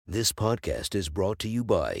This podcast is brought to you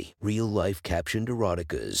by Real Life Captioned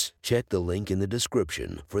Eroticas. Check the link in the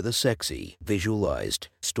description for the sexy, visualized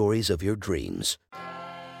stories of your dreams.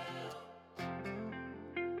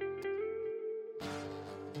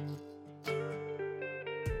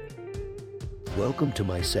 Welcome to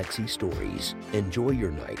my sexy stories. Enjoy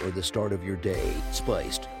your night or the start of your day,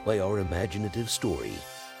 spiced by our imaginative story.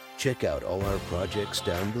 Check out all our projects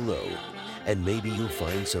down below, and maybe you'll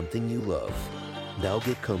find something you love. Now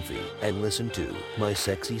get comfy and listen to my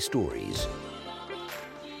sexy stories.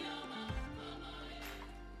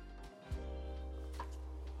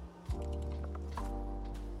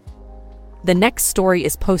 The next story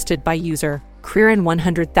is posted by user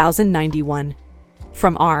Creeran100091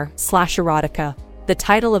 from r/erotica. The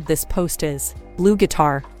title of this post is Blue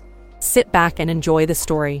Guitar. Sit back and enjoy the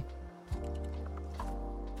story.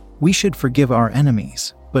 We should forgive our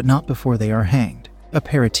enemies, but not before they are hanged.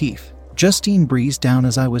 Aperitif. Justine breezed down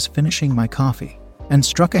as I was finishing my coffee and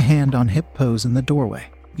struck a hand on hip pose in the doorway.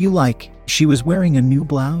 You like? She was wearing a new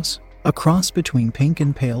blouse, a cross between pink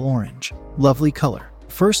and pale orange. Lovely color.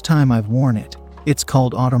 First time I've worn it. It's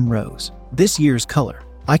called Autumn Rose. This year's color.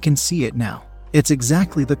 I can see it now. It's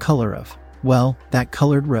exactly the color of, well, that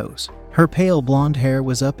colored rose. Her pale blonde hair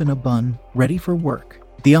was up in a bun, ready for work.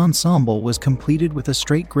 The ensemble was completed with a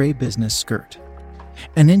straight gray business skirt,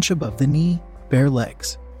 an inch above the knee, bare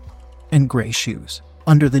legs, and gray shoes.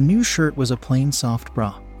 Under the new shirt was a plain soft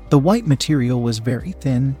bra. The white material was very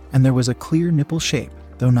thin, and there was a clear nipple shape,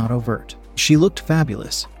 though not overt. She looked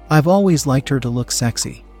fabulous. I've always liked her to look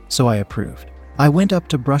sexy, so I approved. I went up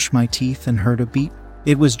to brush my teeth and heard a beep.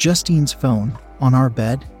 It was Justine's phone, on our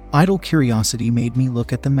bed. Idle curiosity made me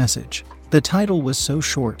look at the message. The title was so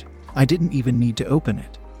short, I didn't even need to open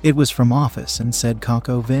it. It was from Office and said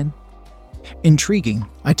Kako Vin. Intriguing,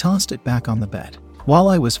 I tossed it back on the bed. While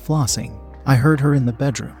I was flossing, I heard her in the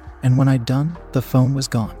bedroom, and when I'd done, the phone was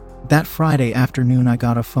gone. That Friday afternoon I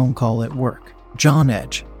got a phone call at work. John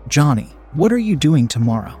Edge. Johnny, what are you doing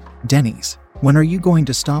tomorrow? Denny's. When are you going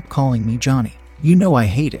to stop calling me Johnny? You know I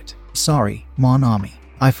hate it. Sorry, mon ami.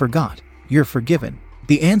 I forgot. You're forgiven.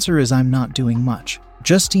 The answer is I'm not doing much.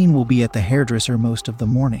 Justine will be at the hairdresser most of the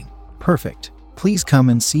morning. Perfect. Please come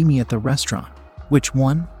and see me at the restaurant. Which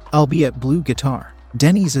one? I'll be at Blue Guitar.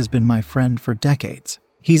 Denny's has been my friend for decades.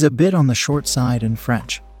 He's a bit on the short side in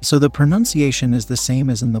French, so the pronunciation is the same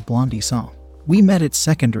as in the Blondie song. We met at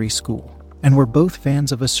secondary school, and we're both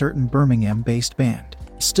fans of a certain Birmingham-based band.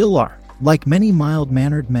 Still are. Like many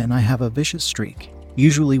mild-mannered men, I have a vicious streak,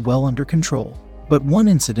 usually well under control. But one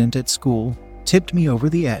incident at school tipped me over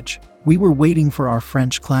the edge. We were waiting for our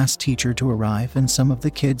French class teacher to arrive, and some of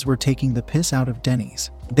the kids were taking the piss out of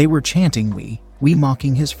Denny's. They were chanting we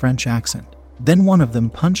mocking his French accent. Then one of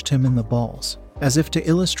them punched him in the balls, as if to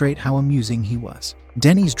illustrate how amusing he was.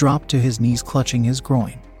 Denny's dropped to his knees, clutching his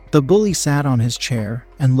groin. The bully sat on his chair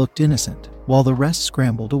and looked innocent, while the rest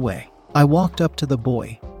scrambled away. I walked up to the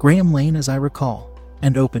boy, Graham Lane as I recall,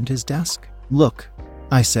 and opened his desk. Look,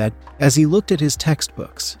 I said, as he looked at his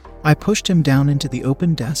textbooks. I pushed him down into the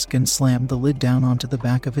open desk and slammed the lid down onto the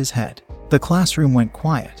back of his head. The classroom went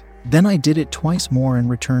quiet. Then I did it twice more and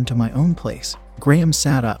returned to my own place. Graham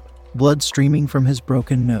sat up, blood streaming from his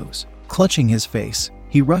broken nose. Clutching his face,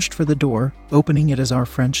 he rushed for the door, opening it as our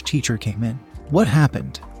French teacher came in. What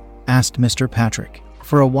happened? Asked Mr. Patrick.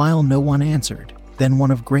 For a while no one answered. Then one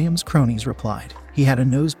of Graham's cronies replied. He had a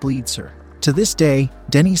nosebleed, sir. To this day,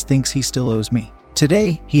 Denny's thinks he still owes me.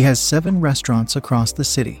 Today, he has 7 restaurants across the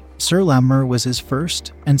city. Sir Lammer was his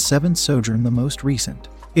first, and 7th Sojourn the most recent.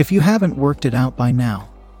 If you haven't worked it out by now,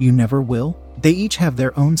 you never will. They each have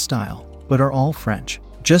their own style, but are all French.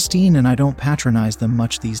 Justine and I don't patronize them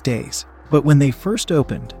much these days, but when they first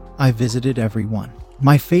opened, I visited every one.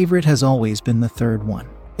 My favorite has always been the 3rd one.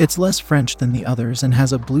 It's less French than the others and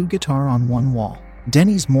has a blue guitar on one wall.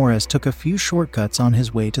 Denny's Morris took a few shortcuts on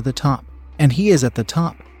his way to the top, and he is at the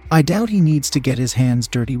top. I doubt he needs to get his hands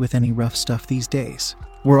dirty with any rough stuff these days.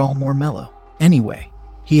 We're all more mellow. Anyway,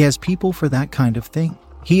 he has people for that kind of thing.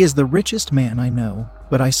 He is the richest man I know,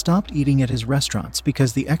 but I stopped eating at his restaurants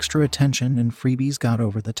because the extra attention and freebies got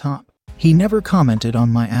over the top. He never commented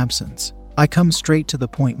on my absence. I come straight to the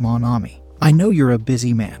point, mon ami. I know you're a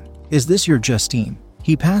busy man. Is this your Justine?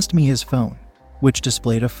 He passed me his phone, which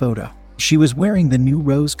displayed a photo. She was wearing the new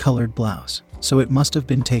rose-colored blouse, so it must have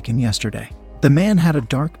been taken yesterday. The man had a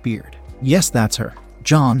dark beard. Yes, that's her.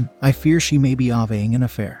 John, I fear she may be avaying an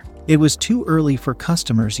affair. It was too early for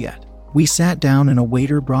customers yet. We sat down and a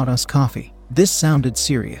waiter brought us coffee. This sounded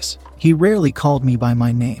serious. He rarely called me by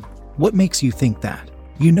my name. What makes you think that?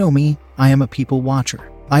 You know me, I am a people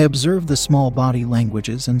watcher. I observe the small body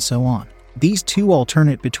languages and so on. These two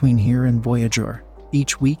alternate between here and Voyageur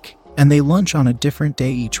each week, and they lunch on a different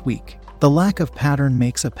day each week. The lack of pattern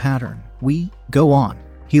makes a pattern. We go on.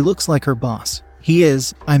 He looks like her boss. He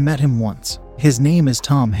is. I met him once. His name is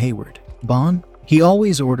Tom Hayward. Bon? He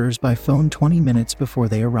always orders by phone 20 minutes before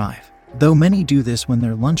they arrive, though many do this when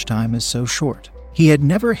their lunchtime is so short. He had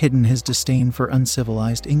never hidden his disdain for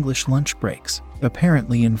uncivilized English lunch breaks.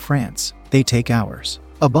 Apparently in France, they take hours.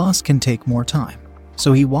 A boss can take more time.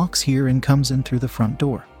 So he walks here and comes in through the front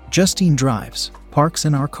door. Justine drives, parks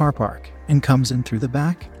in our car park, and comes in through the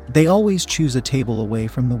back. They always choose a table away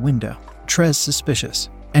from the window. Tres suspicious,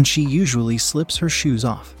 and she usually slips her shoes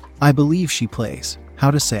off. I believe she plays,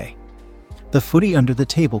 how to say, the footy under the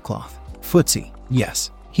tablecloth. Footsie,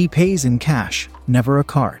 yes. He pays in cash, never a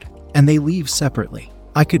card. And they leave separately.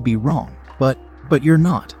 I could be wrong, but you're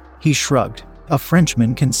not. He shrugged. A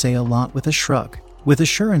Frenchman can say a lot with a shrug, with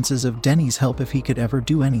assurances of Denny's help if he could ever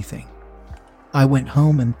do anything. I went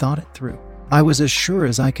home and thought it through. I was as sure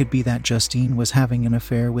as I could be that Justine was having an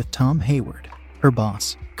affair with Tom Hayward, her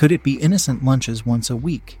boss. Could it be innocent lunches once a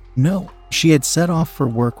week? No. She had set off for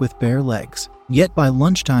work with bare legs, yet by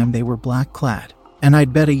lunchtime they were black-clad, and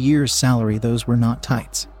I'd bet a year's salary those were not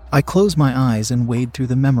tights. I closed my eyes and wade through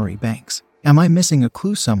the memory banks. Am I missing a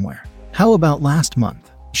clue somewhere? How about last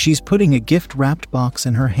month? She's putting a gift-wrapped box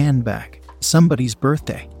in her handbag. Somebody's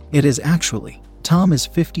birthday. It is actually. Tom is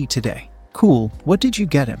 50 today. Cool. What did you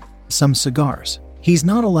get him? Some cigars. He's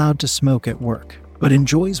not allowed to smoke at work, but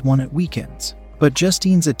enjoys one at weekends. But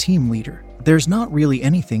Justine's a team leader. There's not really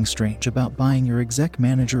anything strange about buying your exec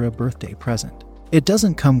manager a birthday present. It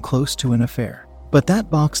doesn't come close to an affair. But that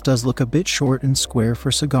box does look a bit short and square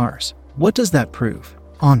for cigars. What does that prove?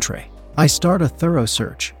 Entree. I start a thorough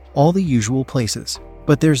search, all the usual places,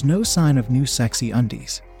 but there's no sign of new sexy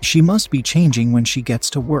undies. She must be changing when she gets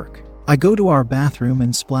to work. I go to our bathroom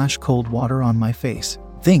and splash cold water on my face.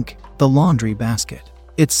 Think, the laundry basket.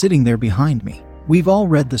 It's sitting there behind me. We've all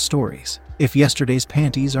read the stories. If yesterday's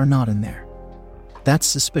panties are not in there, that's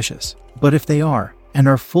suspicious. But if they are, and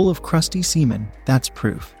are full of crusty semen, that's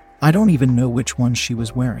proof. I don't even know which ones she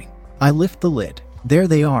was wearing. I lift the lid. There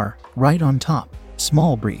they are, right on top.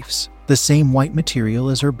 Small briefs, the same white material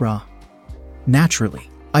as her bra. Naturally,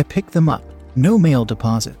 I pick them up. No mail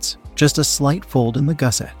deposits, just a slight fold in the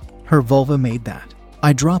gusset. Her vulva made that.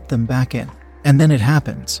 I drop them back in. And then it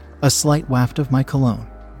happens, a slight waft of my cologne.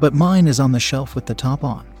 But mine is on the shelf with the top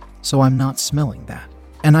on, so I'm not smelling that.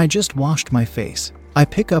 And I just washed my face. I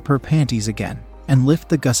pick up her panties again, and lift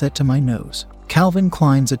the gusset to my nose. Calvin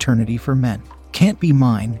Klein's Eternity for Men. Can't be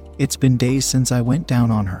mine. It's been days since I went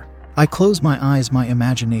down on her. I close my eyes, my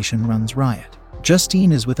imagination runs riot.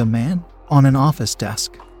 Justine is with a man? On an office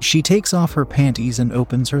desk. She takes off her panties and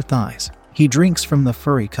opens her thighs. He drinks from the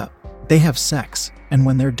furry cup. They have sex, and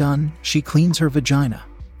when they're done, she cleans her vagina,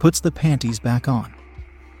 puts the panties back on,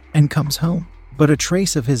 and comes home. But a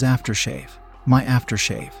trace of his aftershave, my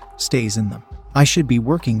aftershave, stays in them. I should be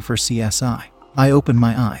working for CSI. I open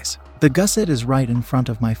my eyes. The gusset is right in front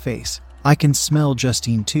of my face. I can smell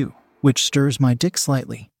Justine too, which stirs my dick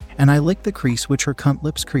slightly, and I lick the crease which her cunt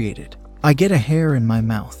lips created. I get a hair in my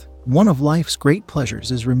mouth. One of life's great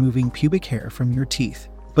pleasures is removing pubic hair from your teeth.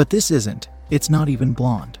 But this isn't. It's not even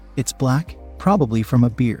blonde. It's black, probably from a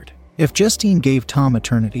beard. If Justine gave Tom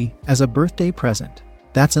Eternity as a birthday present,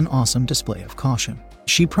 that's an awesome display of caution.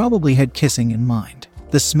 She probably had kissing in mind.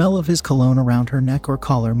 The smell of his cologne around her neck or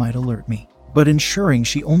collar might alert me. But ensuring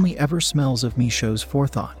she only ever smells of me shows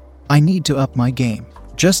forethought. I need to up my game.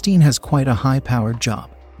 Justine has quite a high-powered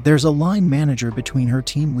job. There's a line manager between her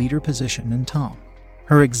team leader position and Tom,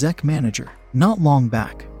 her exec manager. Not long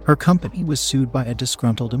back, her company was sued by a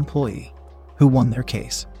disgruntled employee who won their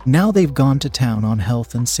case. Now they've gone to town on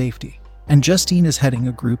health and safety, and Justine is heading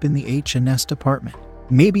a group in the H&S department.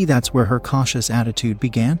 Maybe that's where her cautious attitude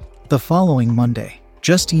began. The following Monday,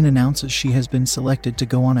 Justine announces she has been selected to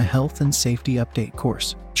go on a health and safety update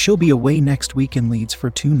course. She'll be away next week in Leeds for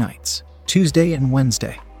 2 nights, Tuesday and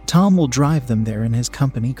Wednesday. Tom will drive them there in his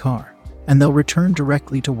company car, and they'll return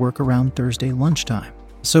directly to work around Thursday lunchtime.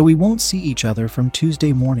 So we won't see each other from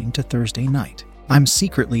Tuesday morning to Thursday night. I'm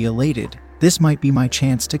secretly elated. This might be my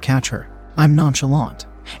chance to catch her. I'm nonchalant,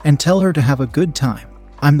 and tell her to have a good time.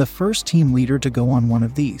 I'm the first team leader to go on one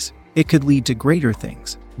of these. It could lead to greater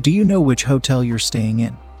things. Do you know which hotel you're staying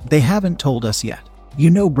in? They haven't told us yet. You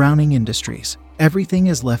know Browning Industries. Everything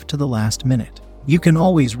is left to the last minute. You can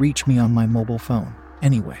always reach me on my mobile phone.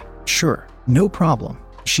 Anyway, sure, no problem.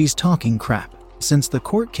 She's talking crap. Since the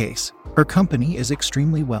court case, her company is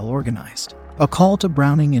extremely well organized. A call to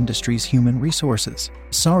Browning Industries Human Resources.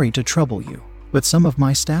 Sorry to trouble you. but some of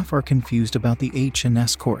my staff are confused about the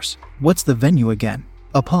H&S course. What's the venue again?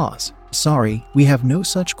 A pause. Sorry, we have no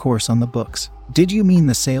such course on the books. Did you mean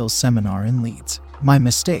the sales seminar in Leeds? My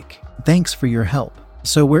mistake. Thanks for your help.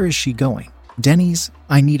 So where is she going? Denny's,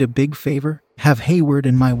 I need a big favor. Have Hayward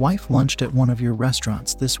and my wife lunched at one of your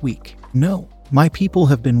restaurants this week? No, my people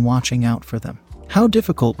have been watching out for them. How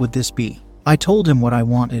difficult would this be? I told him what I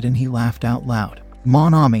wanted and he laughed out loud.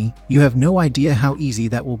 Mon ami, you have no idea how easy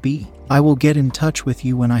that will be. I will get in touch with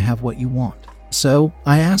you when I have what you want. So,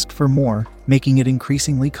 I asked for more, making it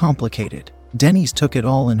increasingly complicated. Denny's took it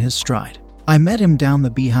all in his stride. I met him down the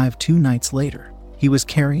Beehive 2 nights later. He was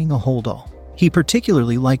carrying a holdall. He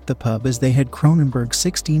particularly liked the pub as they had Kronenbourg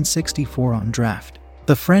 1664 on draft.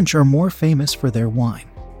 The French are more famous for their wine,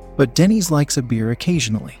 but Denny's likes a beer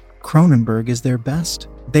occasionally. Kronenbourg is their best.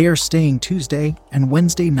 They are staying Tuesday and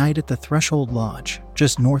Wednesday night at the Threshold Lodge,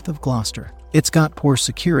 just north of Gloucester. It's got poor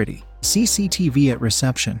security, CCTV at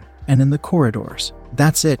reception, and in the corridors.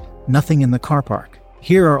 That's it, nothing in the car park.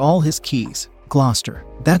 Here are all his keys. Gloucester,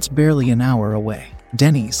 that's barely an hour away.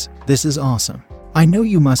 Denny's, this is awesome. I know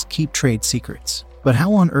you must keep trade secrets, but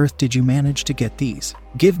how on earth did you manage to get these?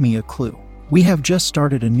 Give me a clue. We have just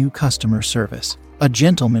started a new customer service. A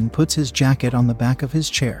gentleman puts his jacket on the back of his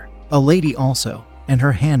chair. A lady also, and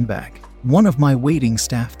her handbag. One of my waiting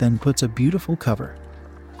staff then puts a beautiful cover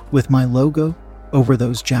with my logo over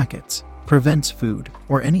those jackets. Prevents food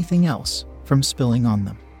or anything else from spilling on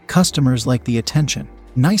them. Customers like the attention.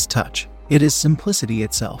 Nice touch. It is simplicity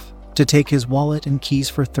itself. To take his wallet and keys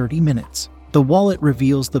for 30 minutes. The wallet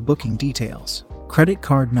reveals the booking details. Credit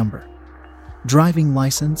card number, driving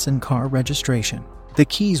license and car registration. The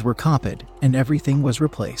keys were copied and everything was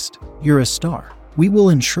replaced. You're a star. We will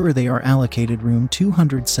ensure they are allocated room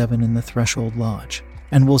 207 in the Threshold Lodge,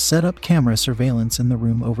 and will set up camera surveillance in the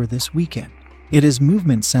room over this weekend. It is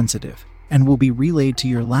movement sensitive and will be relayed to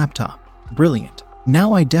your laptop. Brilliant.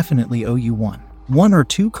 Now I definitely owe you one. 1 or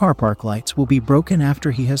 2 car park lights will be broken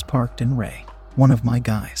after he has parked, and Ray, one of my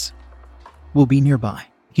guys, will be nearby.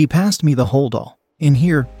 He passed me the holdall. In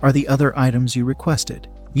here are the other items you requested.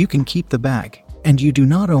 You can keep the bag, and you do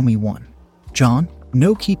not owe me one. John,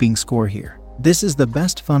 no keeping score here. This is the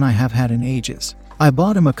best fun I have had in ages. I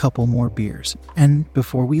bought him a couple more beers, and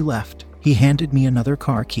before we left, he handed me another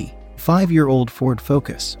car key. 5-year-old Ford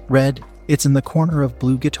Focus, red. It's in the corner of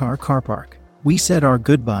Blue Guitar Car Park. We said our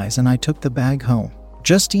goodbyes and I took the bag home.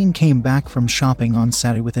 Justine came back from shopping on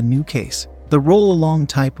Saturday with a new case. The roll-along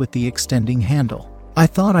type with the extending handle. I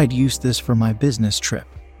thought I'd use this for my business trip.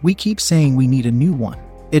 We keep saying we need a new one.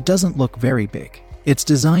 It doesn't look very big. It's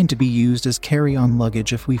designed to be used as carry-on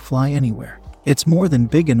luggage if we fly anywhere. It's more than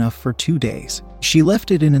big enough for 2 days. She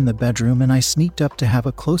left it in the bedroom and I sneaked up to have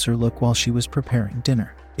a closer look while she was preparing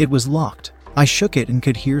dinner. It was locked. I shook it and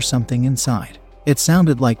could hear something inside. It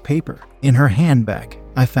sounded like paper. In her handbag,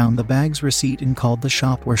 I found the bag's receipt and called the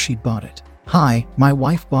shop where she'd bought it. Hi, my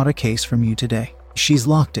wife bought a case from you today. She's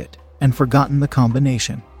locked it and forgotten the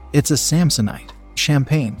combination. It's a Samsonite.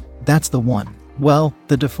 Champagne. That's the one. Well,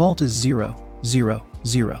 the default is 000.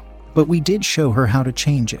 But we did show her how to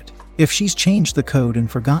change it. If she's changed the code and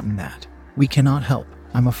forgotten that, we cannot help,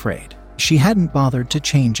 I'm afraid. She hadn't bothered to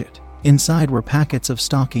change it. Inside were packets of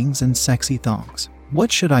stockings and sexy thongs.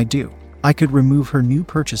 What should I do? I could remove her new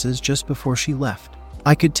purchases just before she left.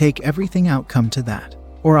 I could take everything out, come to that.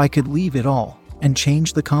 Or I could leave it all and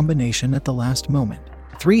change the combination at the last moment.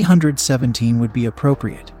 317 would be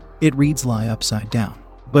appropriate. It reads lie upside down.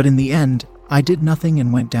 But in the end, I did nothing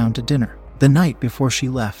and went down to dinner. The night before she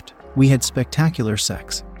left, we had spectacular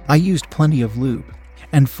sex. I used plenty of lube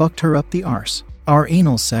and fucked her up the arse. Our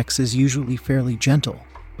anal sex is usually fairly gentle,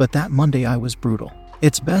 but that Monday I was brutal.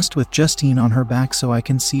 It's best with Justine on her back so I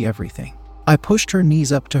can see everything. I pushed her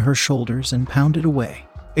knees up to her shoulders and pounded away,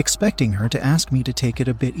 expecting her to ask me to take it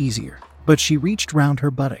a bit easier. But she reached round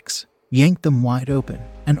her buttocks, yanked them wide open,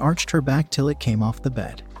 and arched her back till it came off the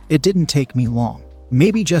bed. It didn't take me long.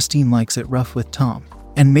 Maybe Justine likes it rough with Tom,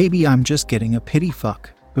 and maybe I'm just getting a pity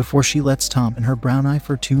fuck before she lets Tom in her brown eye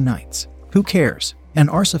for 2 nights. Who cares? An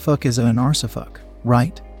arsefuck is an arsefuck,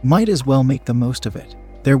 right? Might as well make the most of it.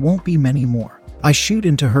 There won't be many more. I shoot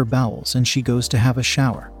into her bowels and she goes to have a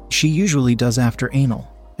shower. She usually does after anal,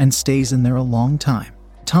 and stays in there a long time.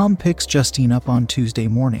 Tom picks Justine up on Tuesday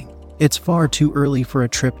morning. It's far too early for a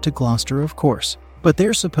trip to Gloucester, of course, but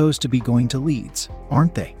they're supposed to be going to Leeds,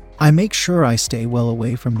 aren't they? I make sure I stay well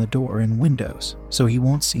away from the door and windows, so he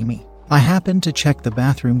won't see me. I happen to check the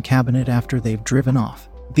bathroom cabinet after they've driven off.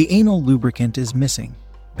 The anal lubricant is missing.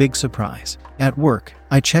 Big surprise. At work,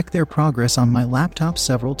 I check their progress on my laptop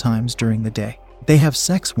several times during the day. They have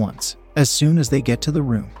sex once, as soon as they get to the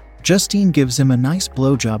room. Justine gives him a nice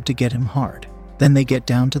blowjob to get him hard. Then they get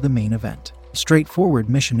down to the main event. Straightforward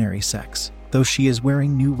missionary sex, though she is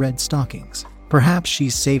wearing new red stockings. Perhaps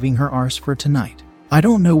she's saving her arse for tonight. I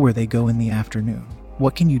don't know where they go in the afternoon.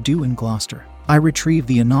 What can you do in Gloucester? I retrieve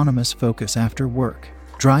the anonymous Focus after work,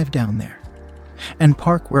 drive down there, and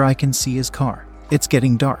park where I can see his car. It's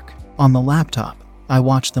getting dark. On the laptop, I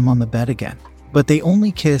watch them on the bed again, but they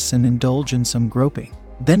only kiss and indulge in some groping,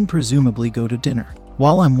 then presumably go to dinner.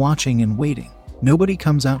 While I'm watching and waiting, nobody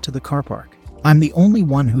comes out to the car park. I'm the only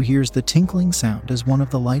one who hears the tinkling sound as one of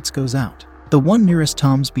the lights goes out. The one nearest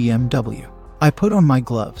Tom's BMW. I put on my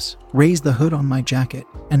gloves, raise the hood on my jacket,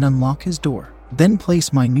 and unlock his door, then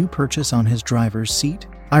place my new purchase on his driver's seat.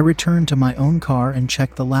 I return to my own car and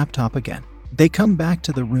check the laptop again. They come back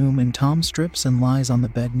to the room and Tom strips and lies on the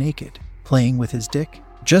bed naked, playing with his dick.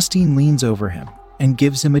 Justine leans over him and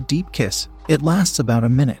gives him a deep kiss. It lasts about a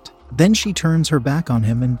minute. Then she turns her back on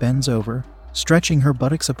him and bends over, stretching her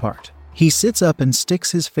buttocks apart. He sits up and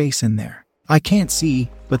sticks his face in there. I can't see,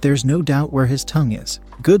 but there's no doubt where his tongue is.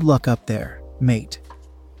 Good luck up there, mate.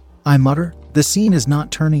 I mutter. The scene is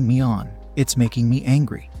not turning me on. It's making me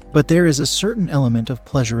angry. But there is a certain element of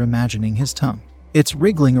pleasure imagining his tongue. It's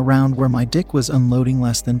wriggling around where my dick was unloading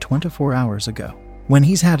less than 24 hours ago. When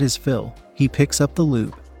he's had his fill, he picks up the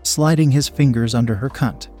lube, sliding his fingers under her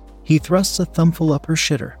cunt. He thrusts a thumbful up her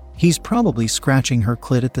shitter. He's probably scratching her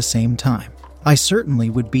clit at the same time. I certainly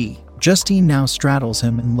would be. Justine now straddles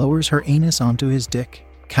him and lowers her anus onto his dick,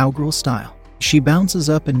 cowgirl style. She bounces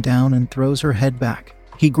up and down and throws her head back.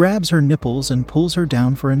 He grabs her nipples and pulls her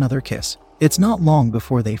down for another kiss. It's not long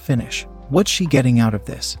before they finish. What's she getting out of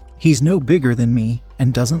this? He's no bigger than me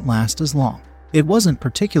and doesn't last as long. It wasn't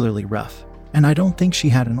particularly rough, and I don't think she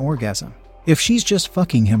had an orgasm. If she's just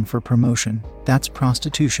fucking him for promotion, that's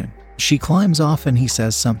prostitution. She climbs off and he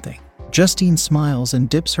says something. Justine smiles and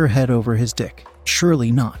dips her head over his dick.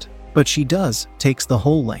 Surely not. But she does, takes the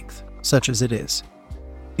whole length, such as it is,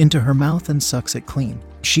 into her mouth and sucks it clean.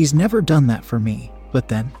 She's never done that for me, but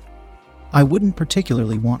then, I wouldn't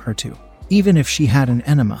particularly want her to. Even if she had an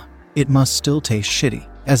enema, it must still taste shitty.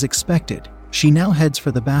 As expected, she now heads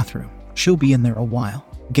for the bathroom. She'll be in there a while.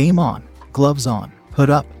 Game on, gloves on, hood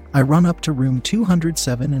up. I run up to room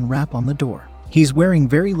 207 and rap on the door. He's wearing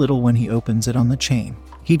very little when he opens it on the chain.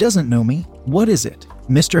 He doesn't know me. What is it?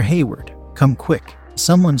 Mr. Hayward, come quick.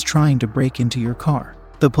 Someone's trying to break into your car.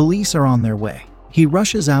 The police are on their way. He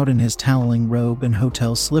rushes out in his toweling robe and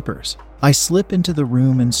hotel slippers. I slip into the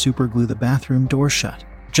room and superglue the bathroom door shut.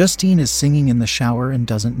 Justine is singing in the shower and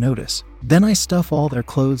doesn't notice. Then I stuff all their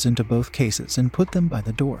clothes into both cases and put them by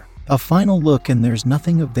the door. A final look and there's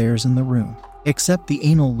nothing of theirs in the room, except the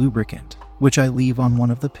anal lubricant, which I leave on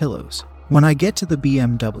one of the pillows. When I get to the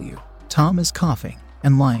BMW, Tom is coughing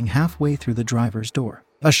and lying halfway through the driver's door.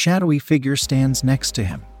 A shadowy figure stands next to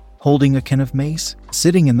him, holding a can of mace.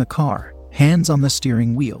 Sitting in the car, hands on the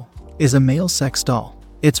steering wheel, is a male sex doll.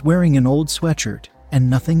 It's wearing an old sweatshirt and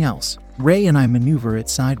nothing else. Ray and I maneuver it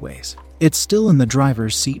sideways. It's still in the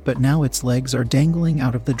driver's seat, but now its legs are dangling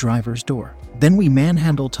out of the driver's door. Then we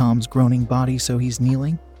manhandle Tom's groaning body so he's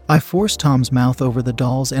kneeling. I force Tom's mouth over the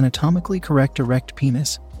doll's anatomically correct erect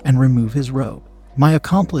penis and remove his robe. My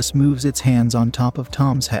accomplice moves its hands on top of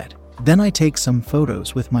Tom's head. Then I take some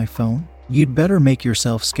photos with my phone. You'd better make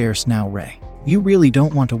yourself scarce now, Ray. You really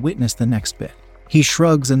don't want to witness the next bit. He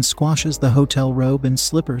shrugs and squashes the hotel robe and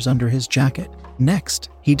slippers under his jacket. Next,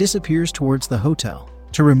 he disappears towards the hotel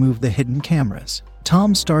to remove the hidden cameras.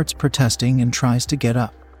 Tom starts protesting and tries to get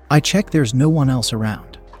up. I check there's no one else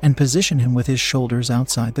around and position him with his shoulders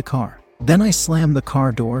outside the car. Then I slam the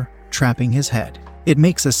car door, trapping his head. It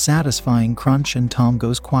makes a satisfying crunch and Tom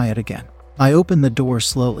goes quiet again. I open the door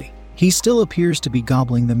slowly. He still appears to be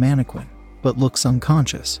gobbling the mannequin, but looks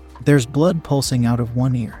unconscious. There's blood pulsing out of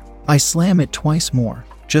one ear. I slam it twice more,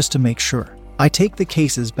 just to make sure. I take the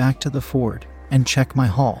cases back to the Ford and check my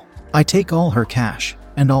haul. I take all her cash,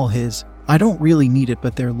 and all his. I don't really need it,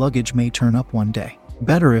 but their luggage may turn up one day.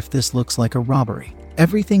 Better if this looks like a robbery.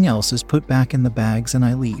 Everything else is put back in the bags and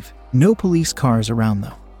I leave. No police cars around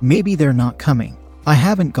though. Maybe they're not coming. I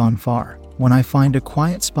haven't gone far when I find a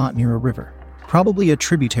quiet spot near a river, probably a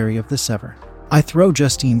tributary of the Severn. I throw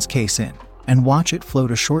Justine's case in and watch it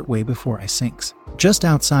float a short way before I sinks. Just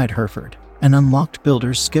outside Hereford, an unlocked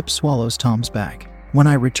builder's skip swallows Tom's bag. When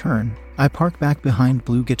I return, I park back behind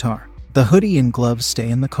Blue Guitar. The hoodie and gloves stay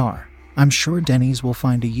in the car. I'm sure Denny's will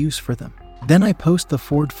find a use for them. Then I post the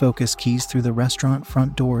Ford Focus keys through the restaurant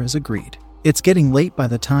front door as agreed. It's getting late by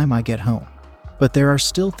the time I get home, but there are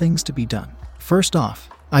still things to be done. First off,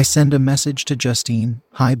 I send a message to Justine.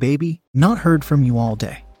 Hi baby, not heard from you all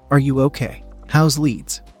day. Are you okay? How's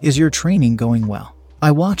Leeds? Is your training going well? I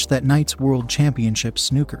watched that night's World Championship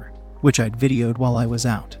snooker, which I'd videoed while I was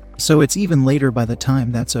out, so it's even later by the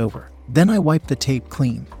time that's over. Then I wiped the tape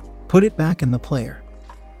clean, put it back in the player,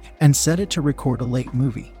 and set it to record a late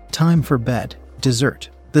movie. Time for bed. Dessert.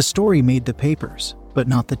 The story made the papers, but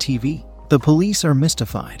not the TV. The police are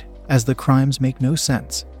mystified, as the crimes make no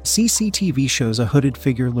sense. CCTV shows a hooded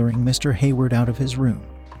figure luring Mr. Hayward out of his room.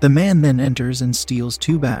 The man then enters and steals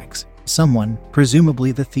 2 bags. Someone,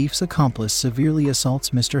 presumably the thief's accomplice, severely assaults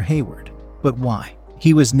Mr. Hayward. But why?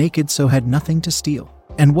 He was naked, so had nothing to steal.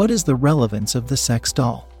 And what is the relevance of the sex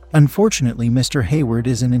doll? Unfortunately, Mr. Hayward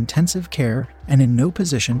is in intensive care and in no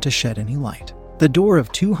position to shed any light. The door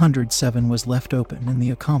of 207 was left open and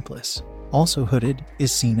the accomplice, also hooded,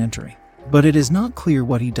 is seen entering. But it is not clear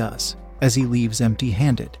what he does, as he leaves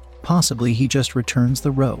empty-handed. Possibly he just returns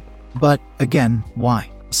the robe. But, again,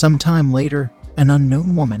 why? Some time later, an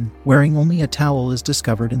unknown woman, wearing only a towel, is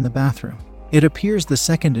discovered in the bathroom. It appears the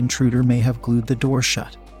second intruder may have glued the door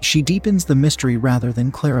shut. She deepens the mystery rather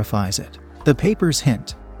than clarifies it. The papers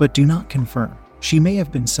hint, but do not confirm, she may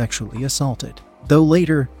have been sexually assaulted, though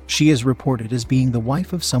later, she is reported as being the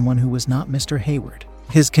wife of someone who was not Mr. Hayward.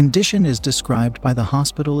 His condition is described by the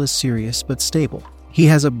hospital as serious but stable. He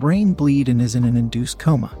has a brain bleed and is in an induced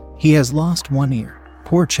coma. He has lost one ear.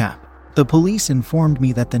 Poor chap. The police informed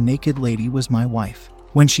me that the naked lady was my wife.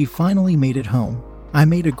 When she finally made it home, I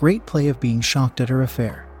made a great play of being shocked at her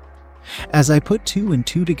affair, as I put 2 and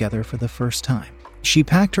 2 together for the first time. She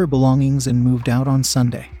packed her belongings and moved out on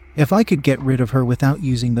Sunday. If I could get rid of her without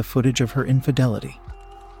using the footage of her infidelity,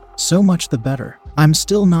 so much the better. I'm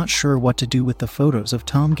still not sure what to do with the photos of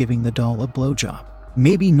Tom giving the doll a blowjob.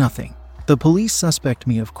 Maybe nothing. The police suspect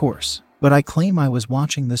me, of course, but I claim I was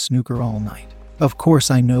watching the snooker all night. Of course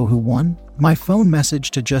I know who won. My phone message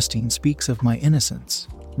to Justine speaks of my innocence.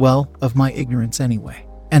 Well, of my ignorance anyway.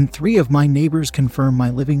 And 3 of my neighbors confirm my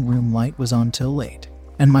living room light was on till late,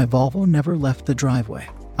 and my Volvo never left the driveway.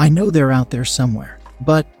 I know they're out there somewhere,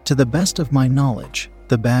 but, to the best of my knowledge,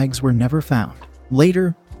 the bags were never found.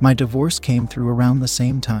 Later, my divorce came through around the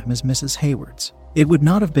same time as Mrs. Hayward's. It would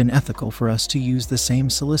not have been ethical for us to use the same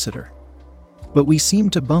solicitor, but we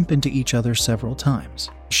seemed to bump into each other several times.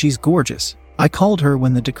 She's gorgeous. I called her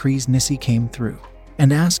when the decrees Nissy came through,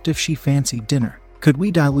 and asked if she fancied dinner. Could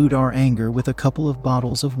we dilute our anger with a couple of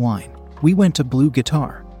bottles of wine? We went to Blue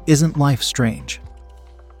Guitar. Isn't life strange?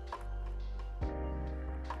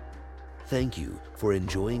 Thank you for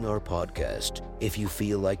enjoying our podcast. If you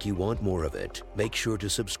feel like you want more of it, make sure to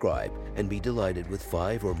subscribe and be delighted with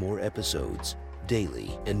 5 or more episodes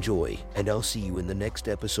daily. Enjoy, and I'll see you in the next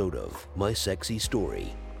episode of My Sexy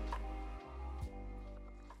Story.